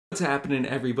What's happening,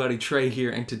 everybody? Trey here,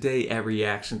 and today at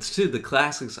Reactions to the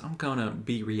Classics, I'm gonna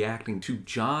be reacting to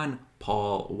John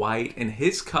Paul White and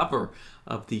his cover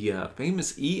of the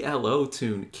famous ELO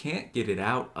tune, Can't Get It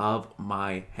Out of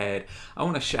My Head. I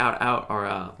want to shout out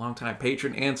our longtime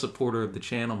patron and supporter of the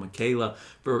channel, Michaela,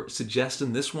 for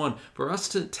suggesting this one for us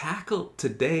to tackle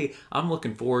today. I'm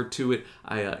looking forward to it.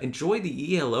 I enjoy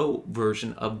the ELO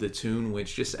version of the tune,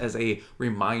 which, just as a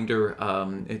reminder,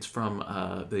 it's from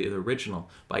the original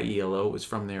by ELO. It was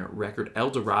from their record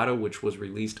El Dorado, which was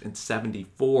released in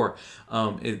 '74.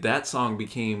 That song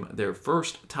became their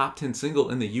first top 10 single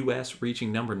in the US, reaching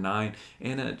number 9,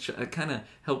 and it kind of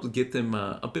helped get them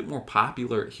a bit more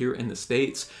popular here in the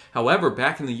States. However,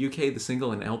 back in the UK, the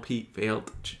single and LP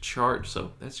failed to chart,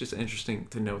 so that's just interesting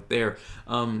to note there.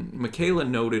 Michaela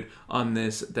noted on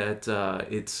this that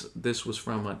this was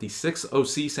from the 6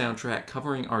 OC soundtrack,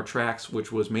 Covering Our Tracks,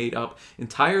 which was made up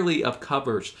entirely of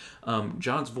covers.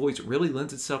 John's voice really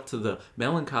lends itself to the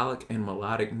melancholic and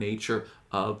melodic nature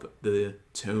of the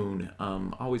tune.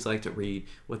 Always like to read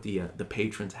what the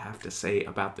patrons have to say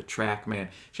about the track, man.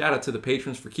 Shout out to the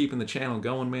patrons for keeping the channel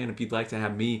going, man. If you'd like to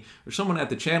have me or someone at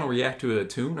the channel react to a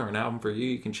tune or an album for you,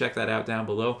 you can check that out down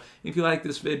below. If you like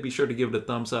this vid, be sure to give it a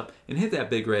thumbs up and hit that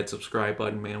big red subscribe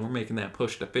button, man. We're making that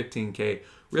push to 15K.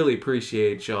 Really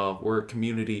appreciate y'all. We're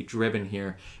community driven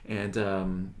here,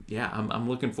 and yeah, I'm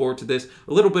looking forward to this.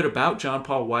 A little bit about John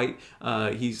Paul White.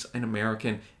 He's an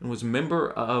American and was a member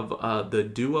of the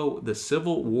duo The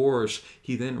Civil Wars.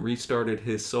 He then restarted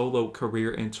his solo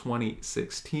career in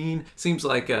 2016. Seems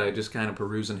like, just kind of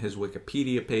perusing his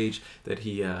Wikipedia page, that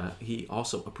he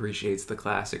also appreciates the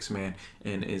classics, man,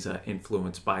 and is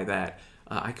influenced by that.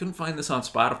 I couldn't find this on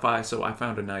Spotify, so I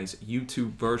found a nice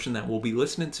YouTube version that we'll be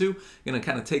listening to. Gonna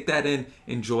kind of take that in,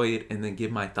 enjoy it, and then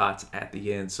give my thoughts at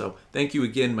the end. So thank you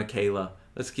again, Michaela.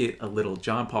 Let's get a little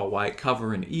John Paul White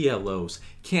covering ELO's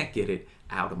Can't Get It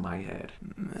Out of My Head.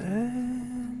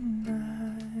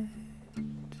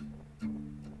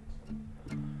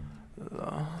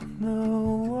 On the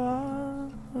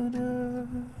water,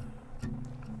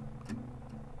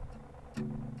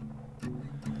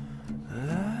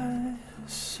 I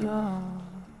saw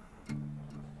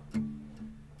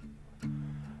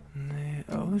the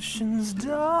ocean's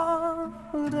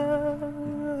daughter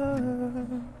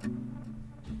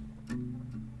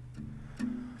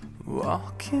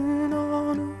walking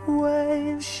on a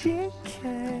wave. She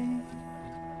came,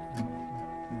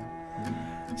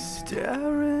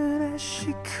 staring as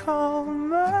she called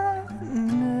my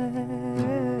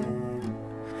name,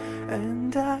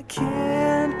 and I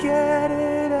can't get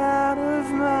it out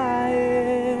of my head.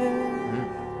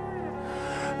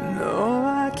 No,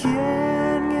 I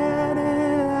can't get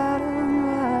it out of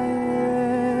my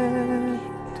head.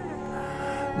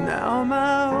 Now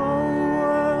my whole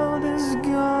world is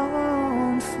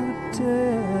gone for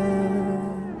dead,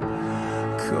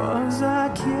 'cause I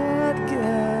can't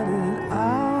get it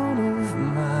out of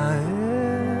my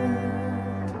head.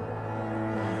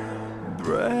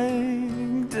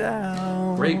 Break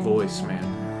down. Great voice, man.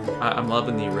 I'm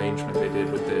loving the arrangement they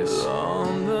did with this.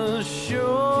 On the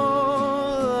shoreline,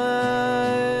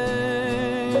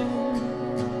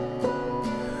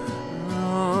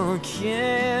 oh,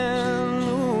 can't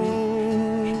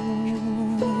move.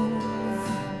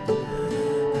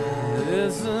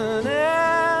 There's an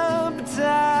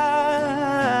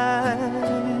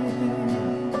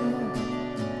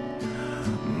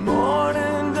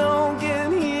morning don't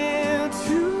get here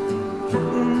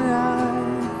tonight,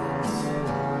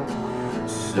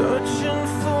 searching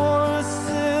for a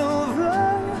silver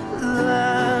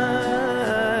line,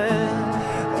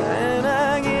 and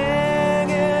I can't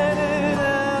get it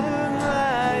out of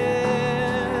my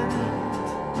head.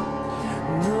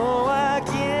 No, I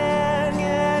can't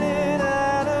get it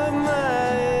out of my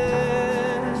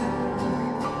head.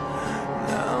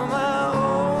 Now my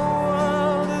whole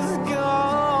world is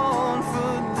gone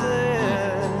for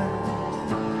dead,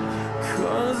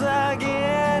 'cause I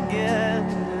can't get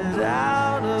it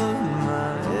out of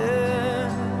my head.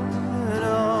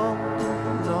 Oh,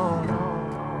 no, no.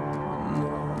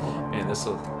 Man,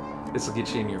 this'll get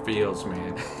you in your feels,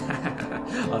 man.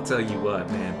 I'll tell you what,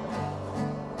 man.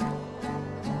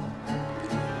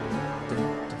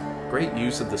 Great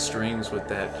use of the strings with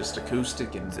that just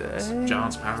acoustic and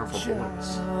John's powerful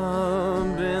voice.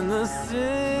 Jump in the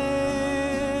city,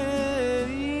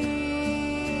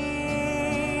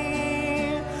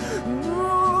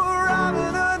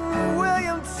 Robin Hood and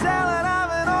William Tell, I've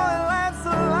been only last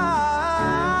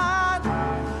alive.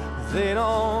 They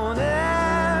don't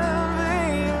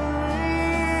envy me.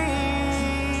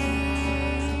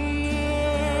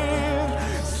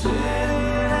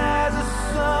 Sitting as a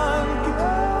sun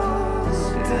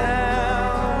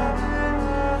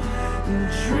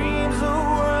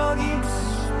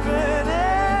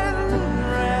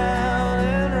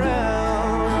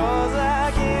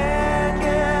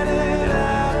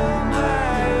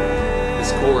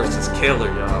chorus is killer,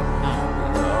 y'all.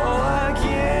 Oh, I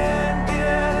can't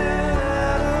get it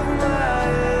out of my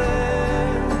head.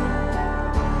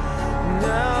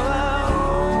 Now the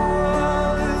whole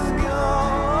world is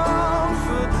gone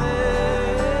for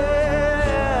dead.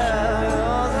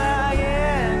 'Cause I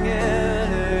can't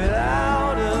get it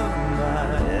out of my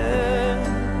head.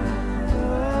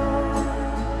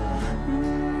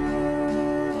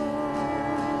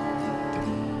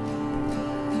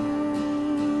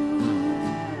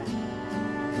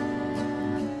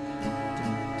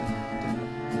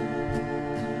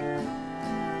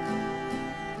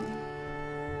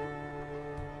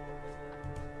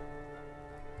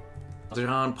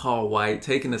 John Paul White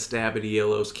taking a stab at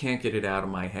ELO's Can't Get It Out of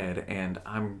My Head, and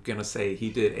I'm gonna say he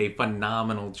did a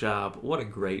phenomenal job. What a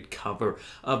great cover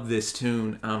of this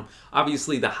tune.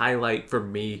 Obviously the highlight for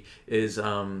me is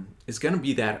gonna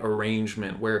be that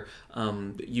arrangement where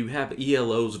you have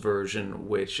ELO's version,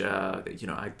 which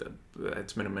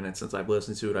it's been a minute since I've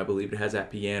listened to it. I believe it has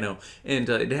that piano, and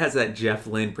it has that Jeff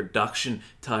Lynne production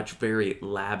touch, very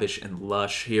lavish and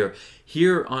lush here.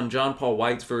 Here on John Paul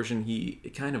White's version, he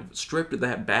kind of stripped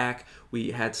that back.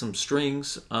 We had some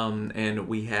strings, and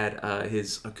we had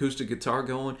his acoustic guitar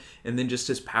going, and then just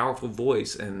his powerful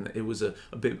voice, and it was a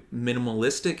bit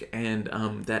minimalistic, and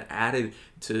that added,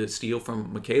 to steal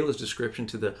from Michaela's description,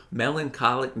 to the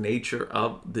melancholic nature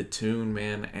of the tune,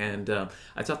 man. And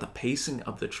I thought the pacing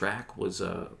of the track was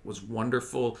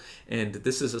wonderful, and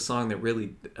this is a song that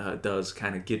really does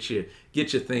kind of get you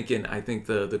thinking. I think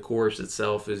the chorus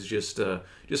itself is just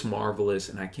marvelous,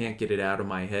 and I can't get it out of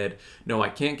my head. No, I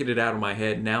can't get it out of my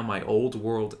head. Now my old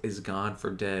world is gone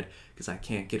for dead, because I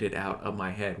can't get it out of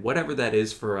my head. Whatever that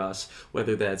is for us,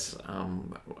 whether that's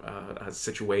a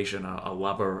situation, a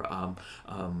lover,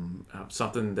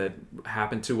 something that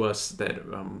happened to us that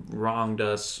wronged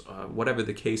us, whatever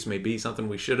the case may be, something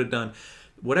we should have done.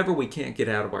 Whatever we can't get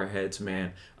out of our heads,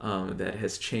 man, that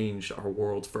has changed our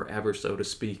world forever, so to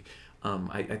speak.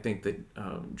 I think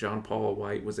that John Paul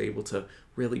White was able to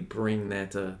really bring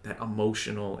that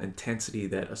emotional intensity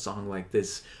that a song like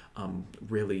this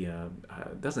really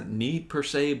doesn't need per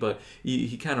se, but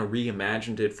he kind of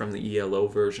reimagined it from the ELO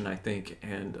version, I think,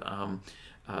 and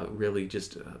really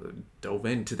just dove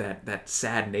into that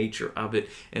sad nature of it,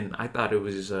 and I thought it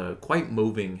was quite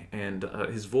moving, and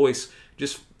his voice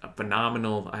just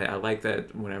phenomenal. I like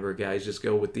that whenever guys just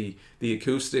go with the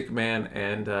acoustic, man,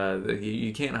 and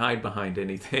you can't hide behind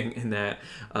anything in that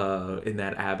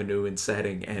avenue and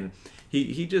setting, and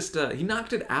he just he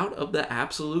knocked it out of the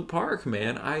absolute park,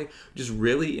 man. I just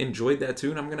really enjoyed that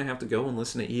tune. I'm gonna have to go and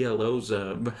listen to ELO's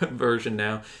version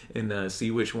now and see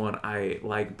which one I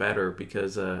like better,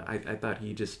 because I thought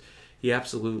he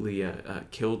absolutely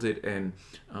killed it, and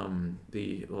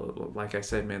like I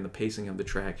said, man, the pacing of the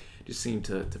track just seemed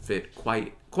to fit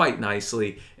quite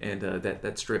nicely, and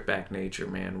that stripped back nature,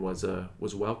 man,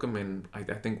 was welcome, and I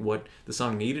think what the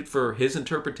song needed for his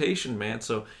interpretation, man.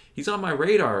 So he's on my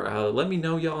radar. Let me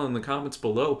know, y'all, in the comments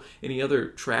below any other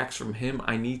tracks from him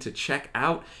I need to check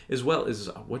out, as well as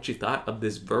what you thought of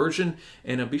this version,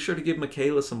 and be sure to give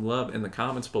Michaela some love in the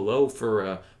comments below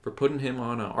for putting him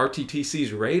on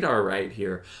RTTC's radar right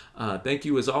here. Thank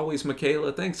you as always,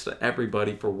 Michaela. Thanks to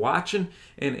everybody for watching,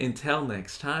 and until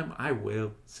next time, I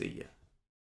will see ya.